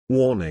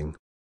Warning.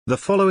 The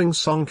following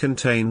song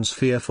contains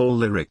fearful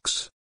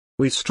lyrics.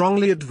 We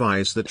strongly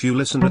advise that you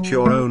listen at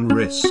your own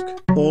risk,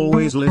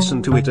 always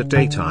listen to it at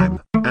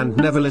daytime, and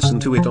never listen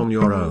to it on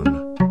your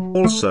own.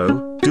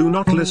 Also, do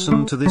not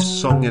listen to this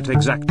song at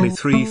exactly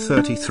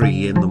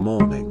 3:33 in the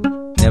morning.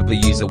 Never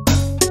use a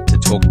to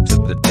talk to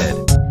the dead.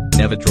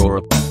 Never draw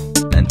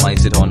a and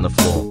place it on the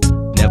floor.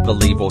 Never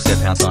leave or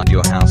step outside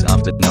your house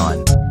after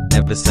 9.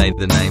 Never say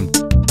the name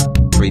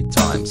 3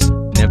 times.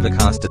 Never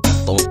cast a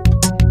thought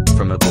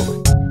from a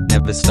book.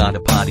 Never start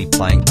a party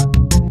playing.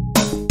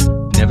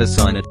 Never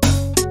sign it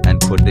and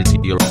put it to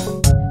your.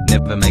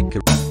 Never make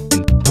a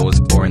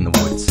indoors or in the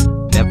woods.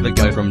 Never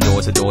go from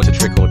door to door to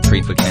trick or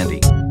treat for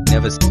candy.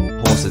 Never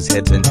horses'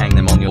 heads and hang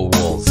them on your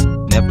walls.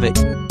 Never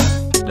eat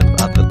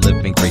other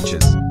living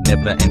creatures.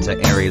 Never enter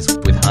areas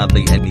with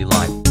hardly any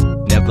light.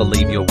 Never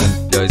leave your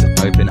windows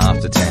open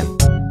after 10.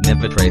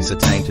 Never trace a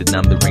tainted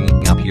number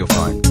ringing up your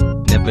phone.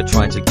 Never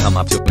try to come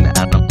up to an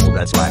animal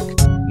that's black.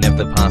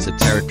 Never pass a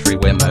territory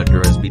where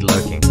murderers be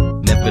lurking.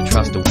 Never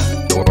trust a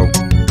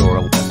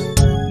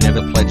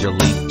Never pledge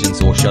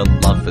allegiance or show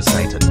love for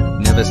Satan.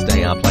 Never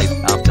stay up late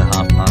after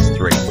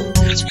 3:30.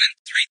 Because when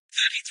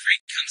 3:33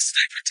 comes,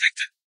 stay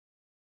protected.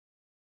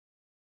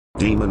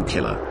 Demon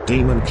killer,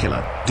 demon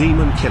killer,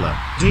 demon killer,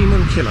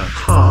 demon killer.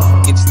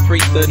 Ha! It's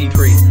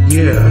 3:33.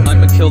 Yeah.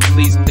 I'ma kill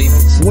these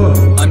demons. Whoa.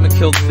 I'ma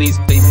kill these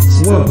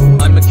demons. Whoa.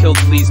 I'ma kill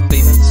these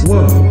demons.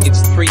 Whoa.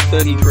 It's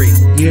 3:33.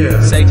 Yeah.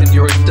 Satan,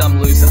 you're a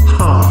dumb loser.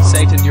 Ha!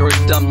 Satan, you're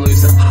a dumb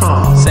loser.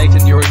 Ha!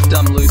 Satan, you're a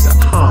dumb loser.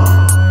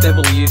 Ha!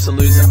 Devil, you's a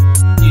loser.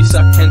 You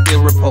suck and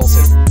feel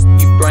repulsive.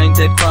 You brain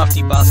dead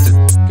crafty bastard.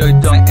 Go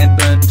die and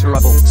burn to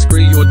rubble.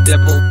 Screw your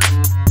devil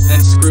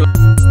and screw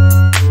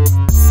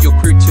your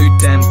crew too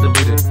damn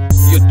deluded.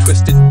 You're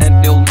twisted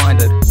and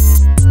ill-minded.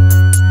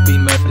 Be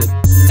murdered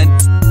and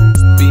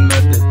be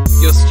murdered.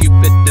 You're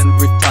stupid and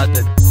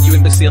retarded. You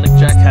imbecilic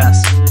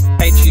jackass.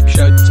 Hate cheap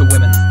show to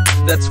women.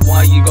 That's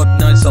why you got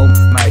no soul,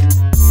 mate.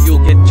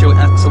 You'll get your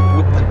ass a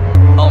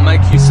whoopin'. I'll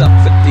make you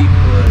suffer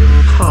deeply.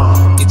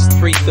 Ha! It's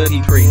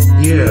 3:33.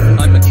 Yeah.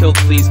 I'ma kill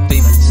these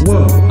demons.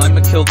 Whoa.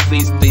 I'ma kill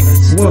these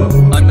demons. Whoa.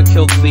 I'ma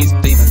kill these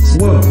demons.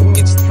 Whoa.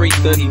 It's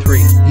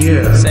 3:33.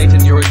 Yeah.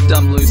 Satan, you're a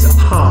dumb loser.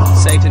 Ha!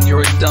 Satan,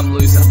 you're a dumb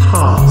loser.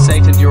 Ha!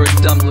 Satan, you're a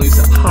dumb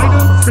loser. I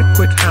don't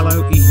frequent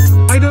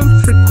Halloween. I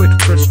don't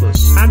frequent Christmas.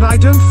 And I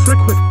don't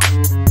frequent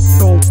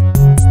or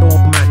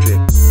magic.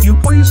 You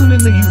poison in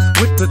the youth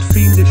with that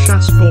fiendish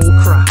ass bull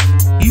crap.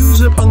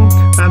 Use a punk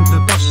and a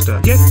buster.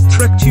 Get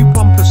tricked, you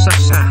pompous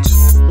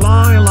ass.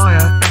 Liar,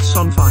 liar, ass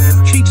on fire.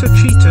 Cheater,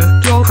 cheater,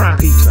 dog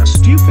crap eater.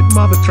 Stupid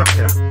mother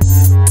trucker.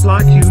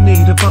 Like you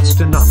need a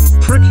buster nut.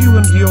 Prick you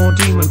and your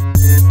demon.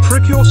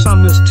 Prick your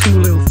son as too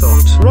little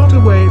thought. Rot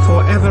away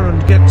forever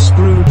and get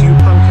screwed, you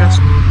punk ass.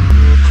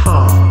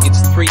 Ha!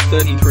 It's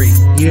 3:33.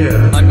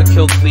 Yeah. I'ma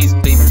kill these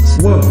demons.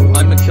 Whoa.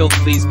 I'ma kill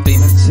these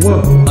demons.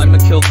 Whoa. I'ma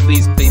kill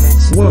these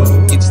demons. Whoa.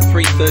 It's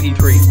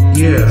 3:33.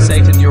 Yeah.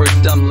 Satan, you're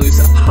a dumb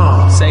loser.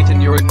 Ha! Satan,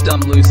 you're a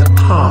dumb loser.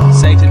 Ha!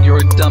 Satan, you're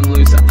a dumb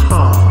loser.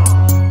 Ha!